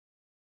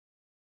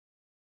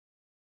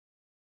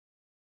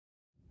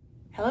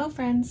Hello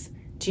friends,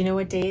 do you know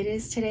what day it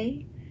is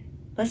today?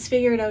 Let's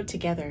figure it out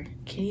together.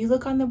 Can you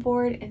look on the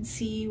board and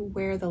see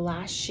where the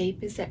last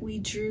shape is that we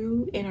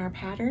drew in our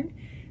pattern?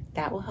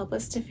 That will help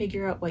us to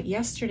figure out what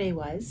yesterday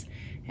was.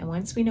 And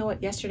once we know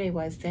what yesterday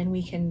was, then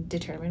we can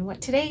determine what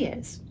today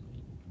is.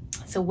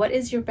 So what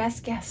is your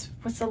best guess?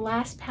 What's the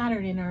last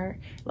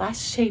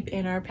shape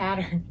in our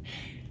pattern?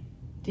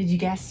 Did you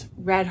guess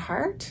red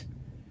heart?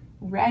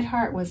 Red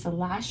heart was the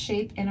last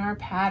shape in our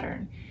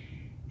pattern.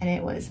 And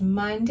it was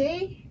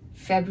Monday,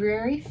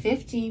 February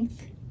 15th,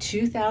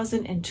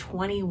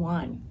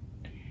 2021.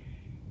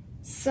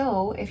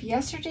 So if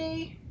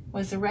yesterday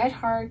was the red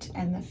heart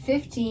and the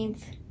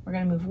 15th, we're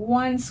going to move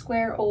one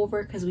square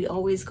over because we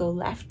always go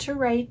left to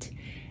right,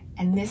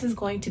 and this is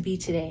going to be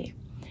today.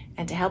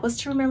 And to help us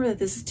to remember that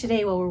this is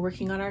today while we're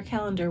working on our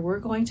calendar, we're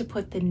going to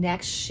put the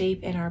next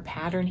shape in our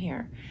pattern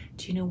here.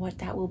 Do you know what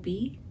that will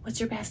be? What's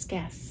your best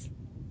guess?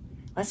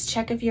 Let's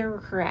check if you're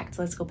correct.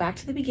 Let's go back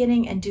to the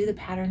beginning and do the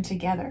pattern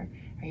together.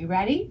 Are you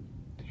ready?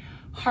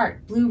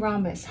 Heart, blue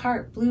rhombus,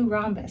 heart, blue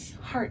rhombus,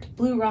 heart,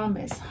 blue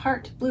rhombus,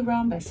 heart, blue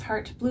rhombus,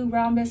 heart, blue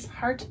rhombus,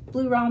 heart,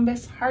 blue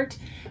rhombus, heart,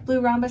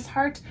 blue rhombus,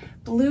 heart,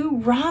 blue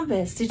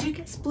rhombus. Did you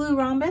guess blue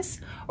rhombus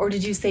or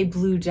did you say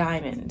blue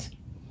diamond?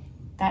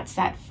 That's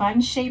that fun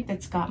shape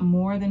that's got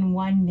more than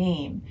one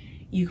name.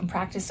 You can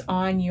practice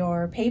on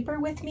your paper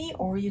with me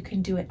or you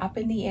can do it up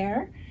in the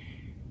air.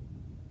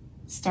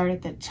 Start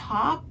at the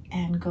top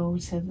and go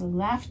to the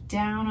left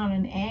down on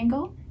an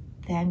angle.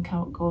 Then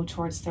go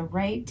towards the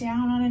right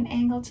down on an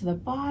angle to the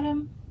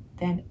bottom,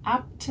 then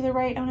up to the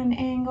right on an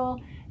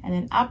angle, and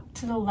then up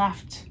to the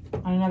left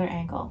on another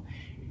angle.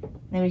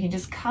 Then we can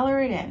just color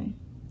it in.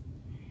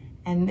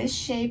 And this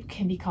shape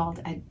can be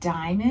called a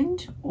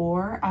diamond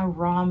or a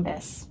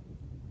rhombus.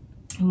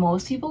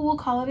 Most people will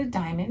call it a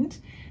diamond,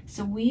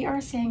 so we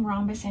are saying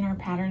rhombus in our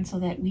pattern so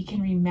that we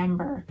can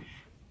remember.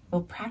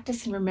 We'll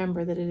practice and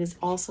remember that it is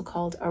also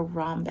called a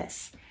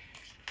rhombus.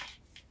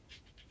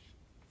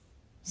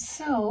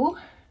 So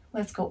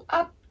let's go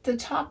up the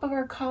top of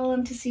our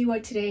column to see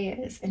what today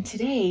is. And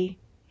today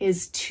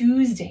is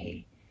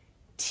Tuesday.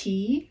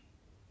 T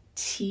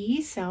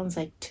sounds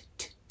like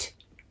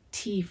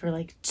T for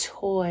like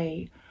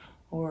toy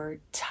or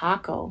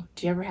taco.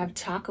 Do you ever have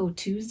Taco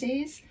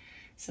Tuesdays?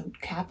 So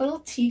capital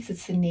T, because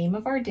it's the name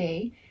of our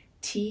day,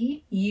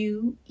 Tuesday.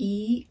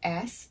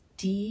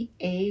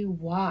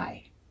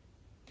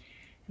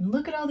 And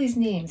look at all these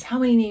names. How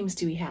many names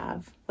do we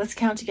have? Let's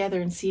count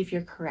together and see if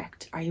you're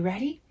correct. Are you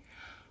ready?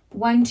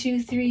 1,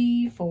 2,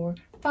 3, 4,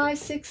 5,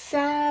 6,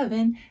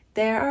 7.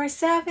 There are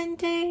 7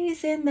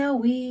 days in the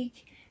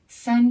week.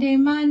 Sunday,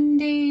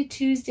 Monday,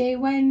 Tuesday,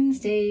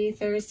 Wednesday,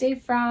 Thursday,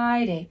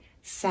 Friday,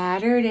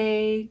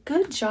 Saturday.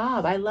 Good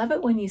job. I love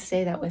it when you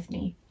say that with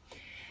me.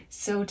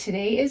 So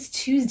today is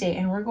Tuesday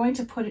and we're going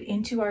to put it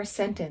into our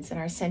sentence. And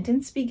our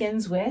sentence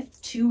begins with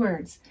 2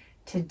 words.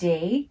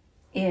 Today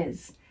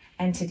is.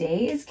 And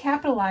today is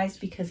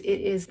capitalized because it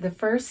is the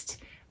first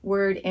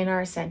word in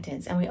our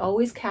sentence. And we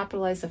always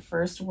capitalize the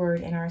first word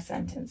in our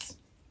sentence.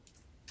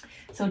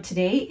 So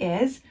today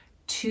is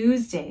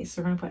Tuesday.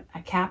 So we're going to put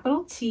a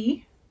capital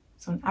T,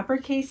 so an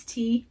uppercase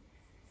T,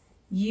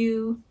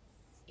 U-E-S-D-A-Y.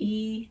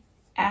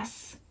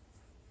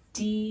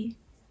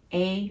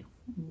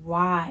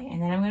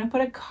 And then I'm going to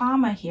put a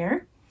comma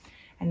here.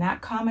 And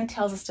that comma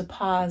tells us to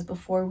pause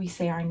before we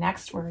say our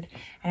next word.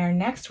 And our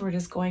next word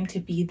is going to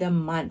be the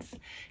month.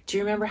 Do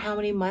you remember how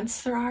many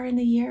months there are in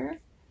the year?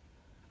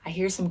 I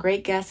hear some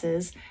great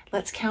guesses.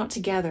 Let's count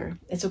together.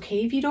 It's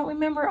okay if you don't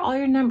remember all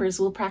your numbers.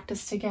 We'll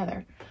practice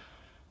together.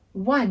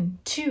 1,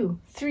 2,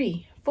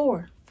 3,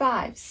 4,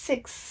 5,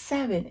 6,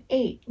 7,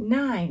 8,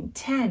 9,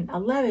 10,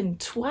 11,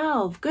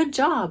 12. Good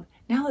job.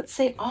 Now let's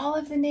say all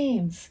of the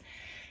names.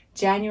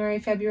 January,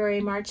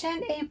 February, March,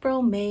 and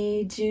April,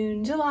 May,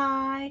 June,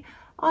 July,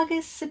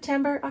 August,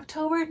 September,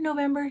 October,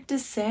 November,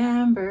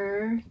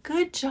 December.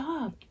 Good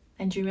job.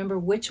 And do you remember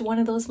which one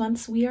of those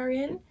months we are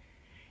in?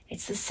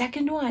 It's the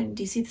second one.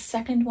 Do you see the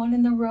second one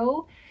in the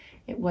row?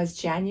 It was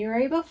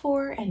January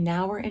before, and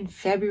now we're in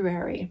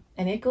February.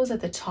 And it goes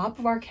at the top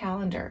of our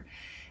calendar.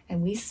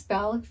 And we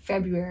spell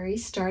February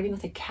starting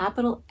with a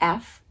capital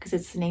F, because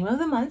it's the name of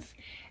the month.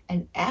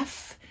 And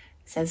F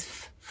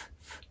says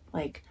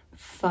like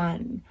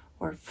fun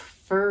or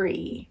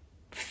furry,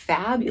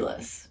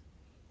 fabulous.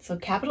 So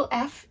capital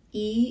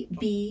F-E-B-R-U-A-R-Y,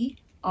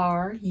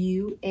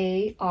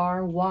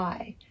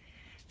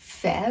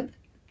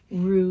 February,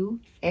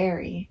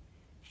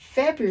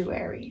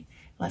 February.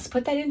 Let's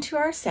put that into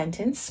our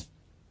sentence.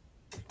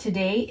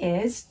 Today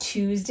is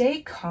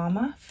Tuesday,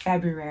 comma,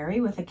 February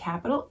with a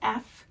capital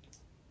F,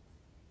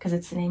 because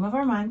it's the name of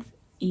our month,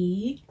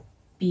 E-B-R-U-A-R-Y.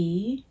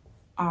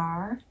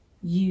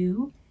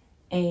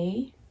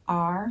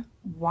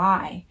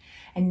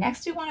 And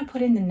next we want to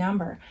put in the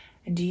number.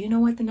 And do you know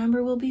what the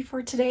number will be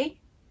for today?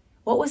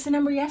 What was the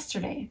number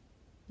yesterday?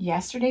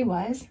 Yesterday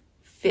was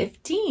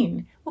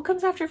 15. What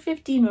comes after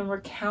 15 when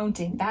we're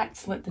counting?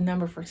 That's what the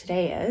number for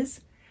today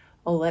is.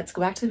 Oh, let's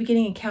go back to the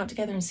beginning and count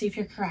together and see if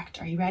you're correct.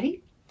 Are you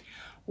ready?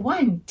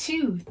 1,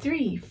 2,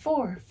 3,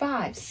 4,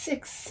 5,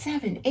 6,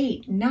 7,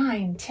 8,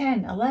 9,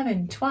 10,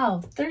 11,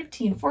 12,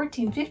 13,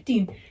 14,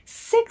 15,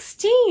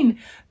 16.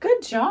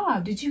 Good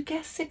job. Did you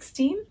guess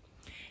 16?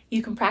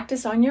 You can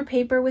practice on your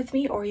paper with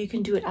me, or you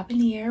can do it up in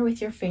the air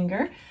with your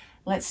finger.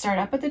 Let's start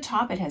up at the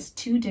top. It has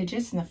 2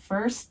 digits, and the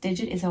first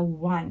digit is a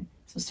 1.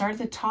 So start at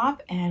the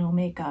top, and we'll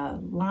make a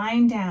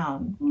line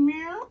down.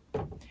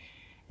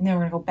 And then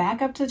we're going to go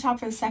back up to the top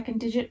for the second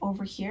digit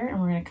over here,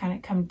 and we're going to kind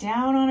of come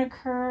down on a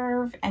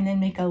curve and then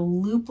make a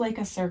loop like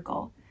a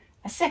circle.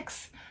 A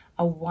 6.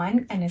 A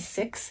 1 and a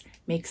 6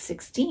 make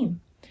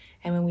 16.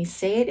 And when we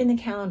say it in the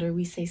calendar,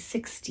 we say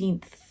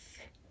 16th.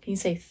 Can you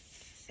say th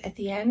at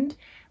the end?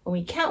 When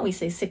we count, we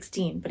say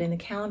 16, but in the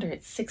calendar,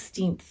 it's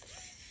 16th.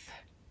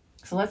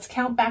 So let's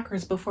count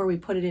backwards before we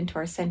put it into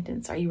our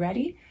sentence. Are you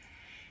ready?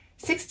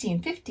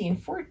 16, 15,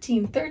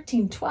 14,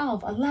 13,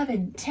 12,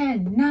 11,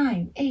 10,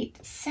 9, 8,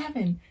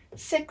 7,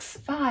 6,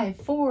 5,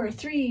 4,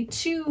 3,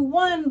 2,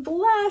 1,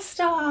 blast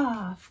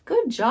off.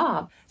 Good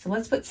job. So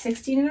let's put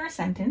 16 in our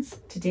sentence.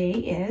 Today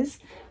is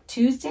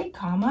Tuesday,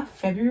 comma,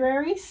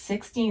 February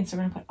 16th. So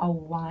we're going to put a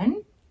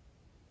 1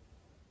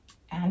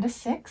 and a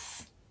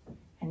 6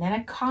 and then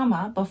a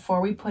comma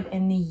before we put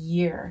in the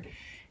year.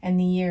 And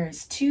the year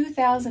is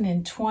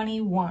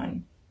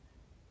 2021.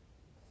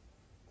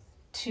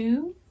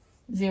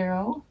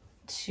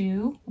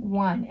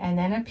 2021, and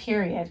then a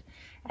period.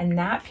 And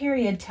that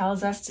period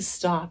tells us to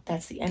stop.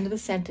 That's the end of the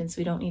sentence.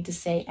 We don't need to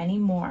say any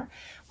more.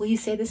 Will you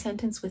say the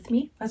sentence with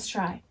me? Let's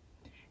try.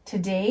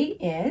 Today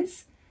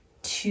is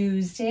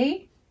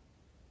Tuesday,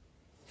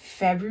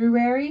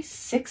 February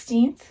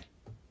 16th,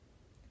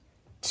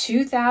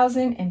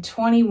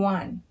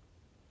 2021.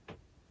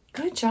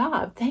 Good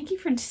job. Thank you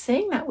for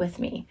saying that with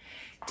me.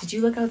 Did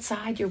you look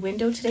outside your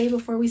window today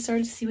before we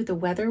started to see what the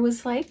weather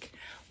was like?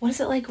 What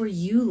is it like where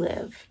you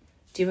live?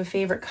 Do you have a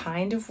favorite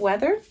kind of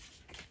weather?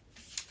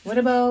 What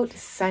about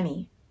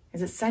sunny?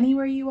 Is it sunny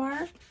where you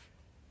are?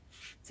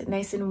 Is it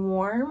nice and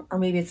warm? Or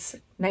maybe it's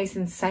nice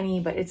and sunny,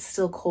 but it's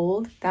still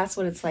cold? That's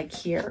what it's like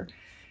here.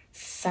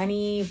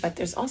 Sunny, but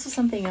there's also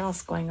something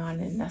else going on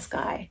in the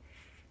sky.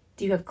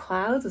 Do you have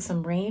clouds with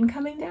some rain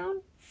coming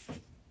down?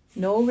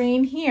 No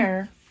rain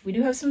here. We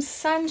do have some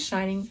sun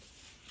shining.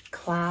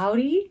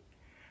 Cloudy?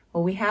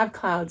 Well, we have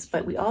clouds,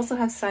 but we also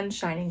have sun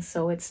shining,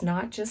 so it's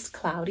not just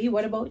cloudy.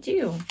 What about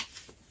you?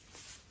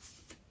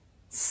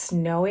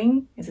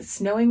 Snowing? Is it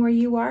snowing where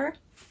you are?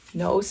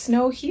 No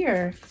snow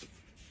here.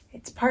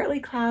 It's partly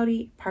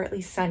cloudy,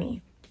 partly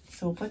sunny.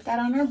 So we'll put that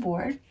on our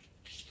board.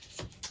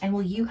 And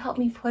will you help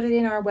me put it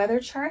in our weather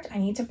chart? I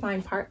need to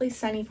find partly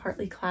sunny,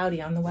 partly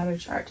cloudy on the weather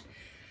chart.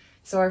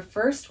 So our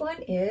first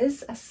one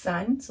is a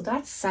sun. So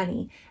that's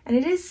sunny. And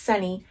it is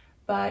sunny,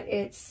 but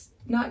it's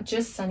not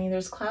just sunny.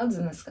 There's clouds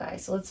in the sky.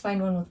 So let's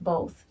find one with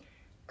both.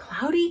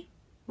 Cloudy?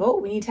 Whoa,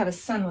 we need to have a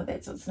sun with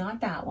it. So it's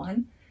not that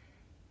one.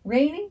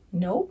 Raining?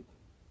 Nope.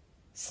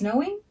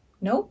 Snowing?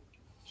 Nope.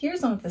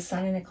 Here's one with the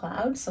sun and a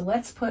cloud. So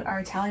let's put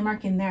our tally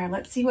mark in there.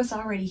 Let's see what's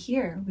already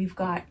here. We've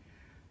got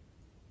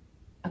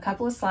a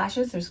couple of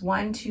slashes. There's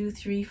 1, 2,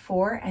 3,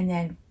 4, and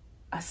then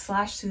a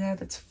slash through there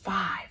that's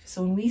 5.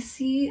 So when we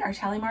see our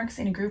tally marks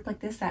in a group like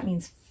this, that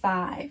means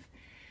 5.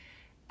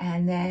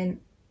 And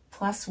then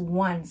plus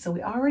 1. So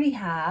we already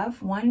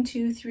have 1,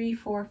 2, 3,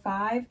 4,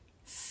 5,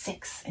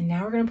 6. And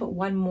now we're going to put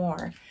one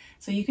more.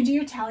 So you can do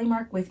your tally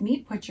mark with me.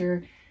 Put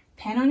your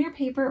pen on your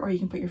paper, or you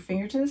can put your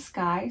finger to the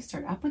sky.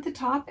 Start up at the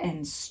top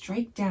and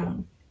straight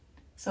down.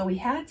 So we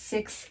had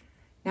 6.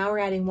 Now we're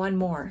adding one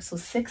more. So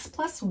 6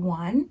 plus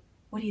 1.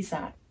 What is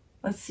that?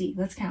 Let's see.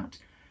 Let's count.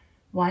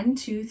 1,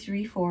 2,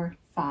 3, 4,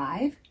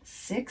 5,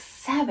 6,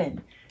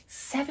 7.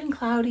 7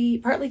 cloudy,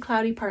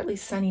 partly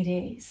sunny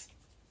days.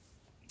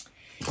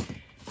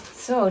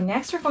 So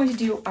next we're going to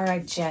do our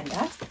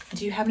agenda.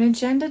 Do you have an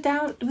agenda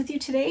down with you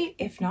today?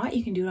 If not,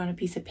 you can do it on a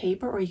piece of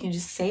paper, or you can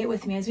just say it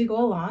with me as we go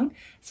along.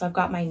 So I've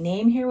got my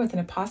name here with an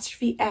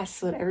apostrophe S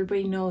so that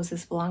everybody knows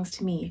this belongs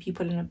to me. If you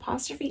put an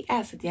apostrophe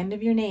S at the end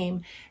of your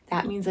name,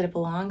 that means that it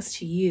belongs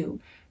to you.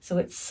 So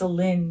it's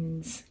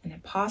Celine's, an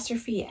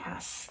apostrophe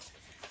S.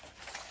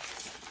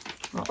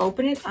 We'll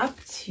open it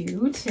up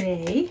to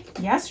today.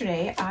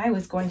 Yesterday, I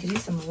was going to do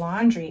some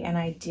laundry, and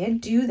I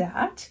did do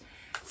that.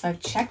 So I've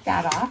checked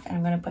that off, and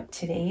I'm going to put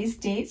today's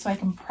date so I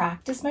can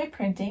practice my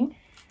printing.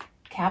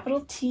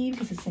 Capital T,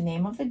 because it's the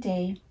name of the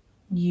day,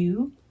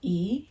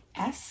 U-E-S-D-A-Y,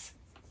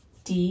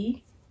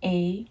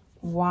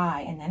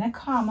 and then a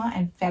comma,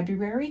 and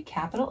February,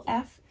 capital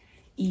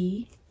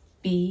F-E-B-R-U-A-R-Y.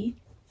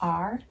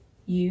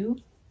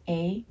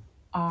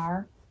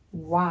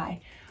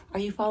 Are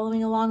you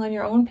following along on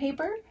your own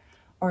paper,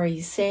 or are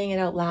you saying it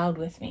out loud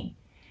with me?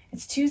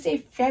 It's Tuesday,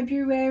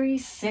 February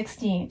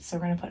 16th, so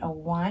we're going to put a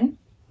 1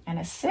 and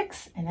a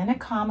 6, and then a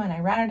comma, and I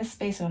ran out of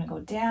space, so I'm going to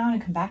go down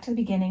and come back to the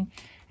beginning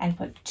and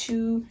put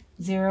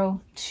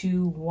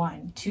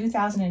 2021,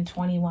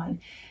 2021.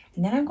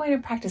 And then I'm going to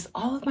practice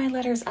all of my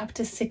letters up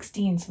to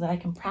 16 so that I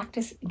can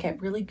practice and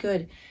get really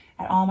good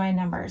at all my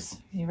numbers.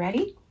 Are you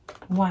ready?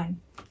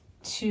 1,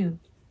 2,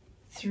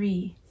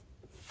 3,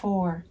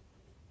 4,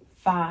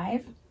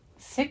 5,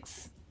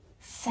 6,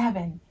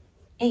 7,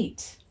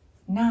 8,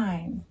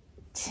 9,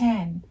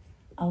 10,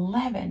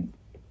 11,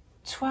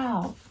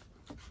 12,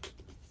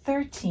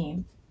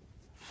 13,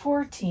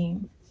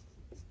 14,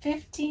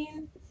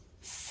 15,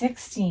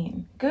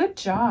 16. Good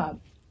job.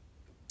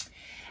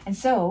 And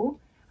so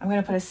I'm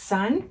going to put a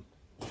sun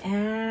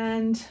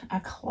and a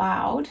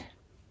cloud.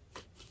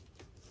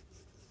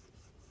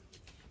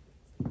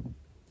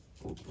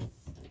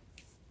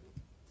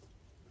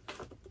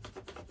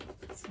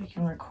 So we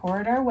can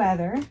record our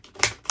weather.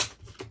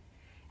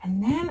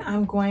 And then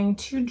I'm going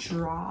to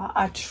draw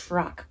a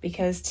truck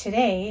because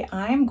today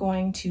I'm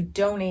going to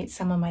donate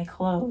some of my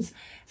clothes.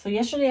 So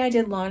yesterday I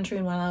did laundry,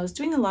 and while I was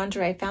doing the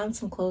laundry, I found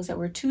some clothes that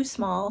were too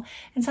small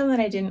and some that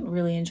I didn't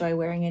really enjoy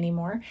wearing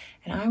anymore.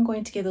 And I'm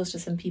going to give those to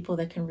some people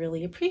that can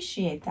really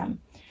appreciate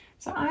them.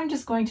 So I'm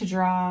just going to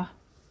draw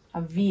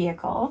a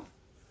vehicle.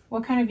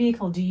 What kind of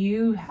vehicle do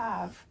you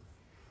have?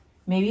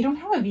 Maybe you don't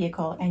have a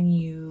vehicle and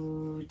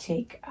you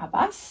take a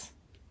bus.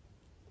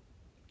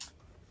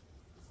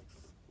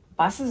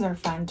 Buses are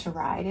fun to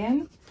ride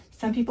in.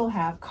 Some people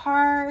have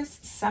cars,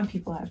 some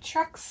people have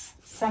trucks,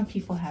 some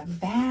people have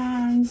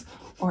vans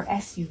or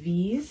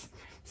SUVs.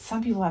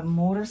 Some people have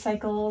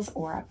motorcycles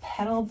or a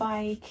pedal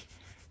bike.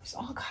 There's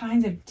all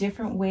kinds of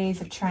different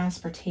ways of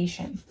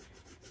transportation.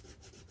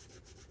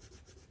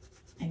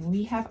 And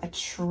we have a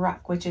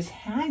truck, which is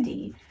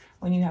handy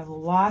when you have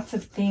lots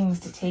of things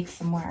to take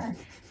somewhere.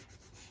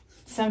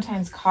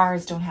 Sometimes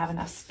cars don't have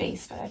enough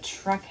space, but a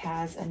truck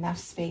has enough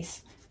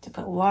space to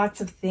put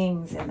lots of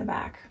things in the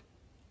back.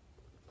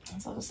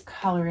 So I'll just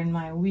color in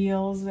my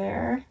wheels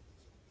there.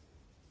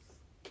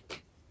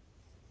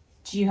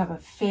 Do you have a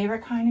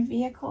favorite kind of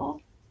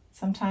vehicle?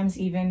 Sometimes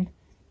even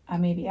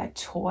maybe a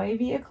toy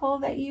vehicle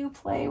that you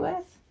play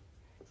with.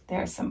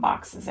 There's some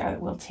boxes there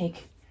that we'll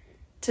take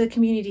to the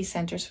community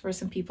centers for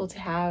some people to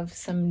have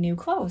some new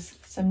clothes,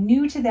 some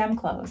new to them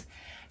clothes.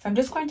 So I'm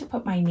just going to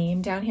put my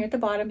name down here at the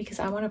bottom because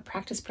I want to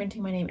practice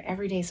printing my name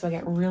every day so I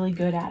get really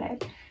good at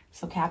it.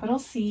 So capital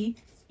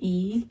C-E-L-Y-N-N-E.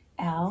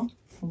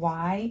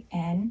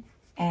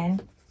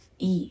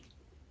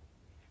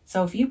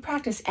 So if you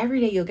practice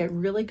every day, you'll get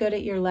really good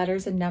at your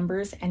letters and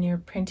numbers and your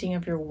printing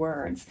of your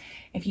words.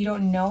 If you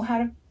don't know how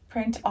to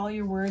print all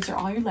your words or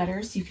all your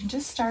letters, you can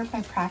just start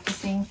by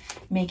practicing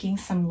making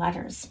some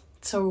letters.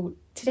 So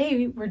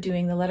today we're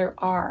doing the letter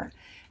R,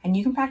 and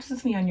you can practice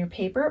with me on your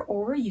paper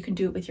or you can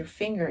do it with your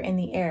finger in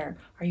the air.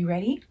 Are you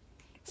ready?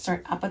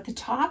 Start up at the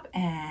top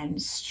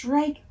and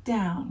strike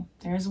down.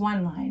 There's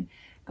one line.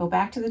 Go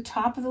back to the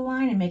top of the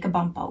line and make a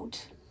bump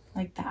out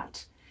like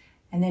that.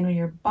 And then when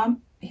your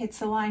bump hits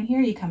the line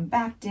here, you come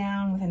back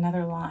down with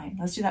another line.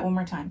 Let's do that one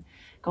more time.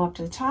 Go up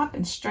to the top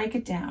and strike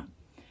it down.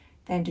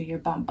 Then do your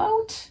bump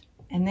out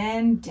and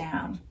then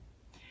down.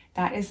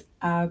 That is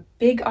a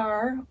big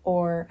R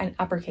or an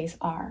uppercase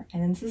R.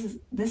 And then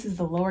this is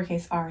the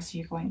lowercase r. So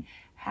you're going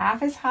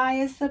half as high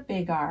as the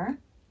big R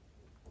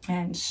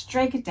and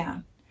strike it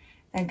down.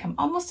 Then come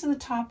almost to the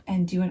top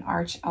and do an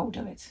arch out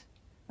of it.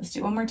 Let's do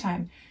it one more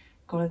time.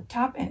 Go to the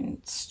top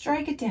and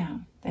strike it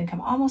down. Then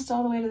come almost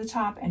all the way to the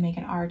top and make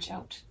an arch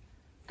out.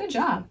 Good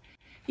job.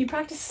 If you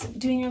practice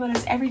doing your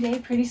letters every day,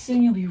 pretty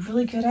soon you'll be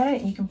really good at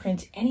it and you can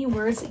print any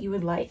words that you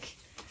would like.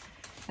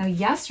 Now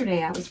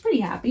yesterday I was pretty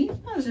happy.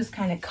 I was just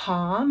kind of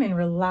calm and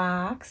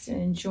relaxed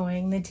and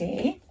enjoying the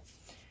day.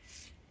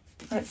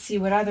 Let's see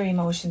what other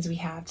emotions we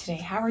have today.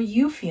 How are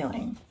you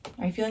feeling?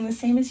 Are you feeling the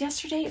same as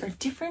yesterday or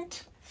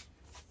different?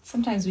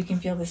 Sometimes we can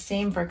feel the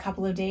same for a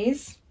couple of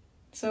days.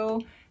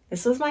 So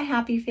this was my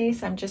happy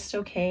face. I'm just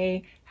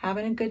okay,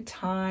 having a good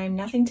time,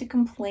 nothing to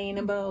complain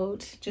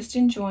about, just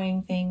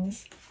enjoying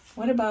things.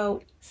 What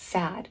about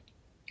sad?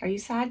 Are you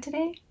sad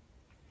today?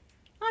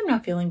 I'm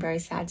not feeling very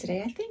sad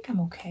today. I think I'm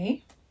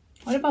okay.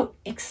 What about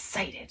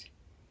excited?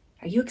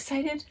 Are you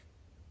excited?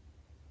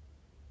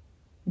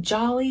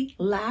 Jolly,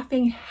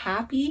 laughing,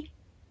 happy?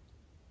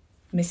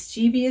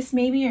 Mischievous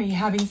maybe? Are you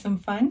having some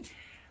fun?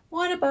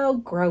 What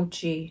about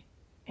grouchy?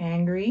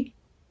 Angry?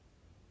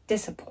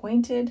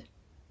 Disappointed?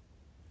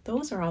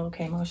 Those are all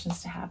okay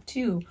emotions to have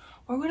too.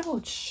 Or what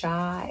about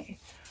shy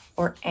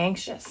or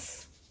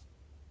anxious?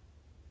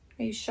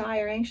 Are you shy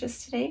or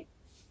anxious today?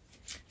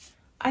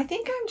 I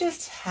think I'm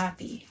just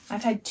happy.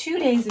 I've had 2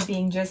 days of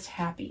being just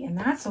happy, and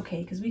that's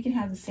okay because we can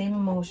have the same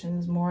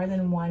emotions more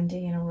than one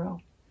day in a row.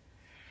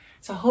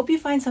 So I hope you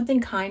find something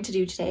kind to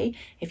do today.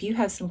 If you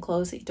have some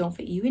clothes that don't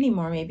fit you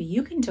anymore, maybe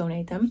you can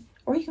donate them,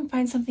 or you can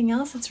find something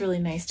else that's really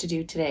nice to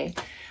do today.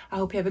 I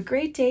hope you have a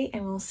great day,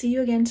 and we'll see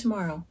you again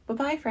tomorrow.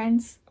 Bye-bye,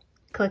 friends.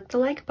 Click the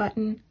like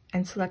button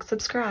and select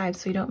subscribe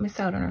so you don't miss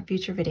out on our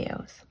future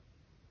videos.